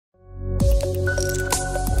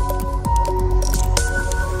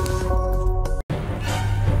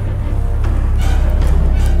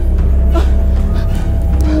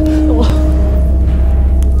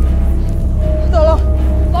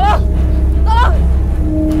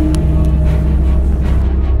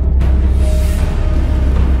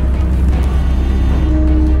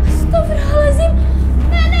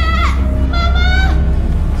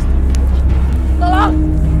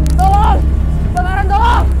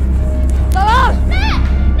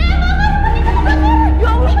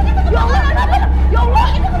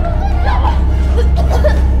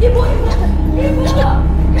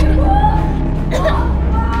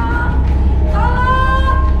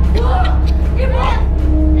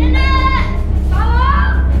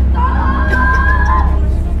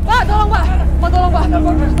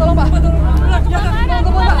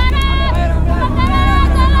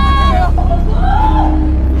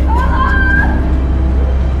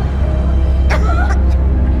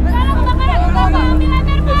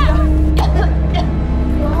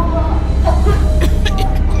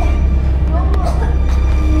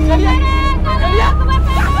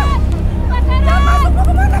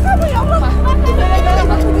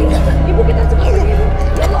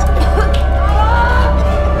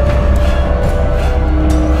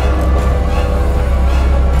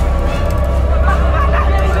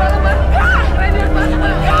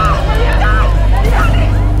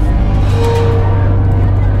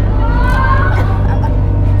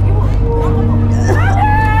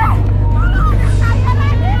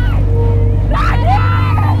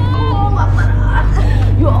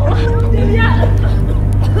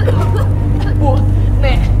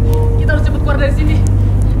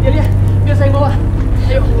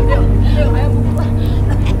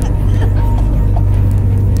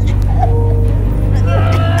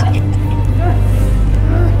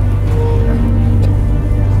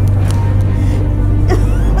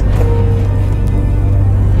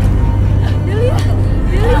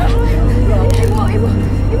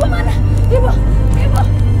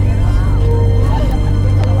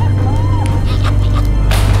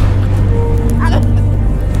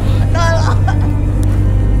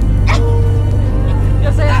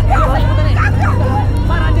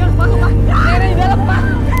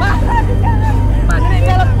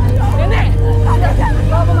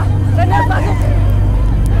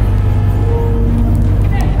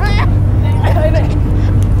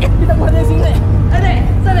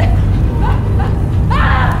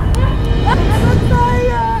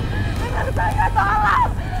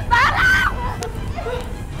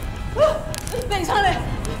Neng Saleh.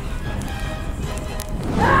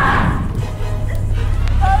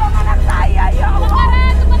 Tolong anak saya, ya Allah.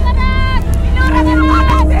 Kebakaran! Ini orang yang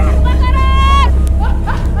mana sih? Kebakaran!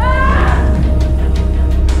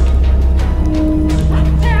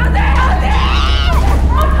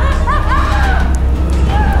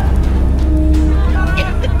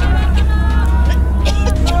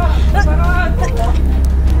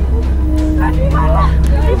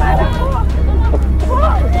 Di mana, Bu? Bu,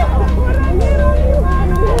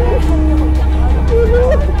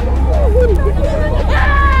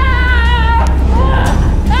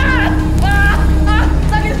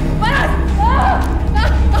 Sakit, panas!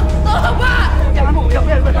 Tolong, Pak! jangan, Bu.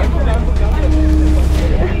 Jangan, Bu.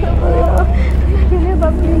 Ini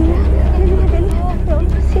babunya.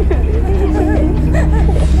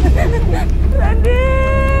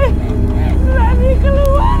 Rani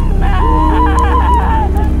keluar, nak.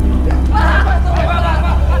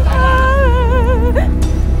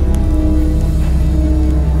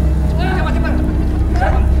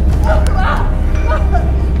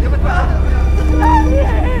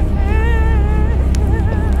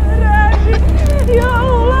 Ya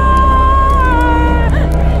Allah,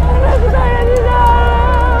 anak saya di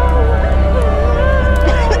dalam.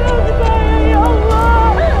 Anak saya, ya Allah.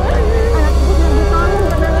 Anak ibu belum ditolong,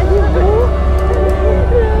 tenang aja, Bu.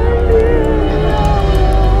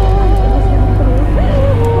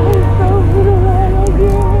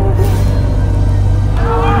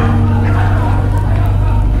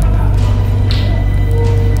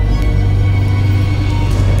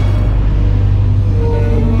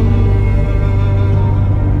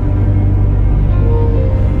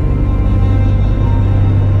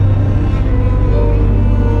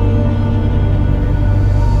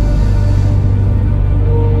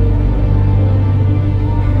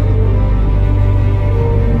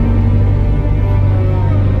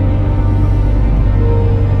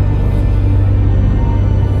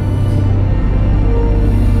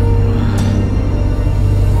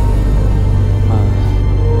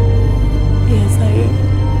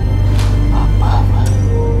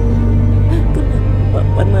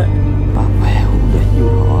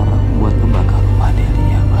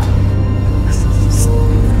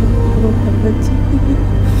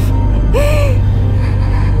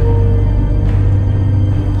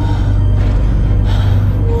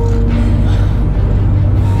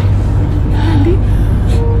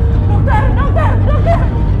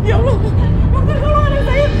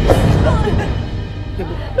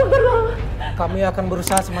 Kami akan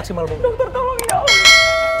berusaha semaksimal mungkin. Dokter, tolong, ya Allah.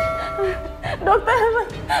 Dokter,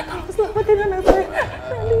 tolong selamatin anak saya.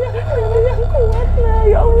 Rani yang kuat, nah,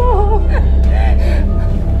 ya Allah.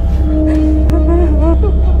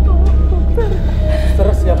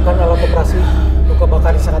 Terus siapkan alat operasi. Luka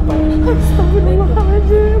bakar sangat parah.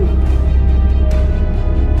 Astagfirullahaladzim.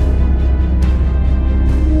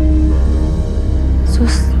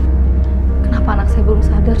 Sus, kenapa anak saya belum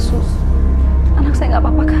sadar, Sus? Anak saya nggak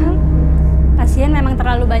apa-apa kan? Pasien memang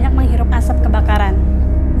terlalu banyak menghirup asap kebakaran.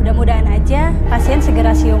 Mudah-mudahan aja pasien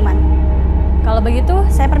segera siuman. Kalau begitu,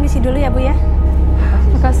 saya permisi dulu ya, Bu ya.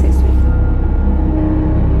 Terima kasih, Sus.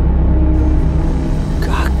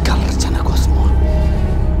 Gagal rencana gua semua.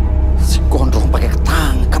 Si gondrong pakai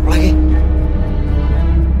ketangkap lagi.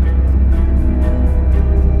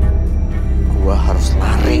 Gua harus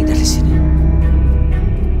lari dari sini.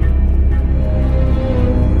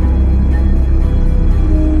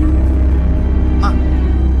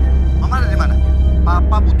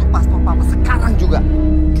 Papa butuh paspor Papa sekarang juga.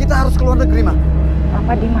 Kita harus keluar negeri, Ma.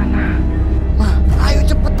 Papa di mana? Ma, ayo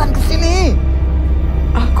cepetan ke sini.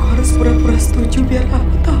 Aku harus pura-pura setuju biar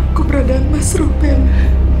aku tahu keberadaan Mas Ruben.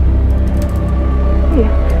 Iya,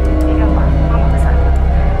 Ma. Mama kesana.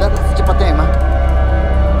 Dan secepatnya ya, Ma.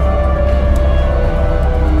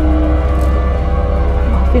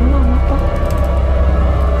 Maafin Mama, Pak.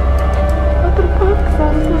 Mama terpaksa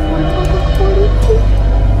harus laporin Papa ke polisi.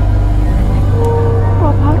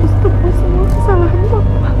 Papa harus tebus semua kesalahan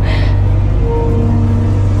Papa.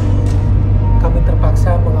 Kami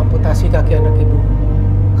terpaksa mengamputasi kaki anak ibu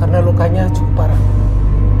karena lukanya cukup parah.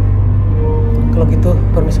 Kalau gitu,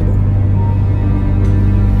 permisi, Bu.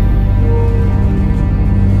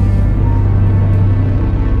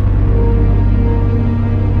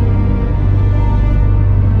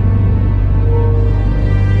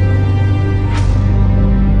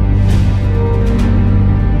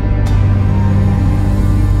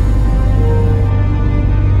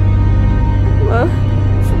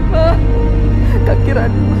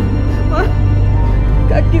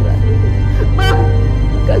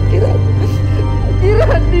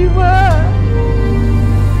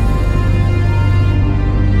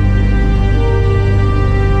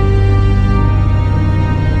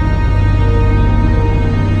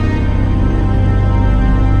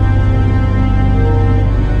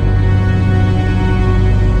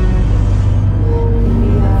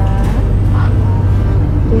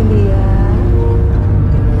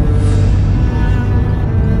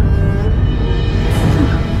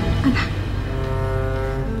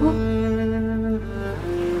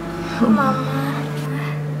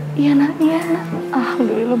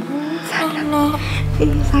 Sadar.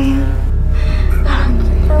 Iya sayang.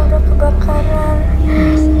 Kita udah kebakaran.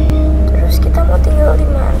 Terus kita mau tinggal di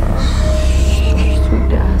mana?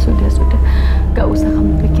 Sudah. Gak usah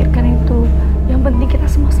kamu pikirkan itu. Yang penting kita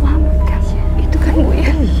semua selamat kan? Itu kan Bu ya?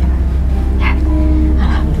 Iya. Ya.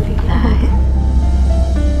 Alhamdulillah.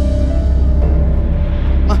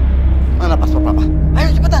 Ma, mana paspor Papa? Ayo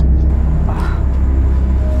cepetan.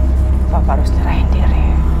 Papa harus nyerahin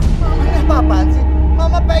diri. Ini apa-apaan sih?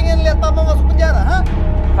 Mama pengen lihat Papa masuk penjara, ha?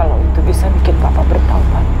 Kalau itu bisa bikin Papa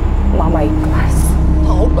bertaubat, Mama ikhlas.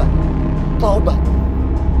 Taubat.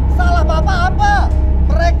 Salah Papa apa?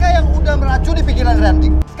 Mereka yang udah meracuni pikiran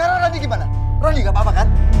Randy. Sekarang Randy gimana? Randy gak apa-apa kan?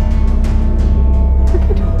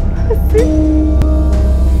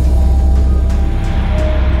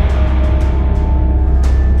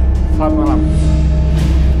 Selamat malam.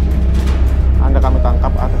 Anda kami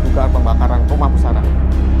tangkap atas dugaan pembakaran rumah pusara.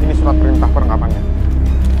 Ini surat perintah penangkapannya.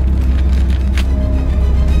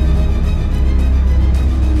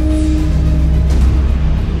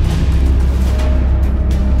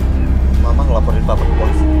 Mama ngelaporin Papa ke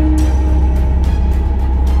polisi.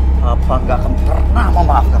 Papa nggak akan pernah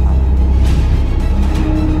memaafkan Mama.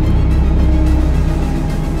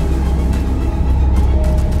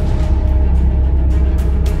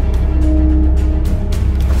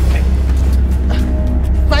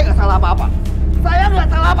 Saya nggak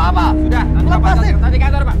salah apa-apa. Sudah, nanti Lepasin. Bapak di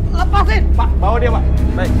kantor, Pak. Lepasin. Pak, bawa dia, Pak.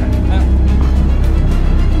 Baik. Ayo.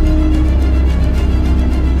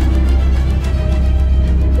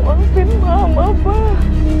 Maafin Mama, Pak.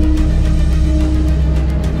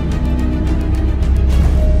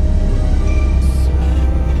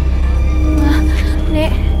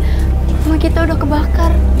 Dek, rumah kita udah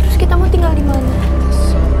kebakar. Terus kita mau tinggal di mana?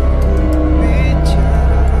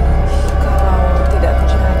 Kalau tidak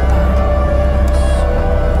keberatan,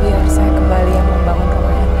 biar saya kembali yang membangun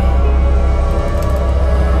rumah ini.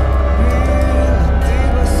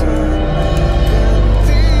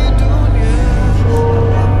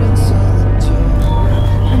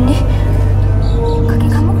 Andi, kaki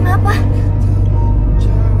kamu kenapa?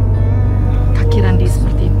 Kaki Randi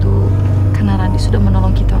seperti itu karena Randi sudah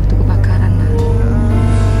menolong kita waktu kebakaran, Nak.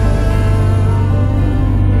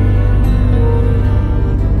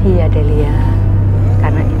 Iya, Delia.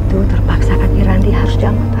 Karena itu terpaksa kaki Randi harus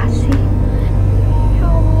diamputasi. Ya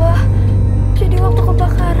Allah, jadi waktu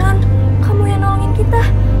kebakaran kamu yang nolongin kita.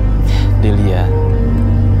 Delia,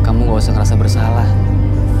 kamu gak usah ngerasa bersalah.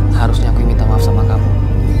 Harusnya aku minta maaf sama kamu.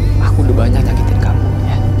 Aku udah banyak nyakitin kamu,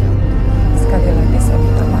 ya. Sekali lagi saya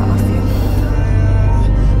minta maaf ya.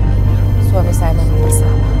 Suami saya memang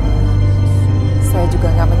bersalah. Saya juga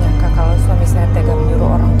nggak menyangka kalau suami saya tega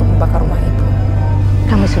menyuruh orang untuk membakar rumah itu.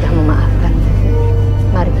 Kami sudah memaafkan.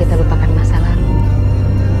 Mari kita lupakan masa lalu.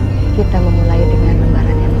 Kita memulai dengan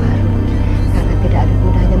lembaran yang baru. Karena tidak ada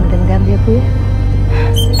gunanya mendendam ya, Bu ya.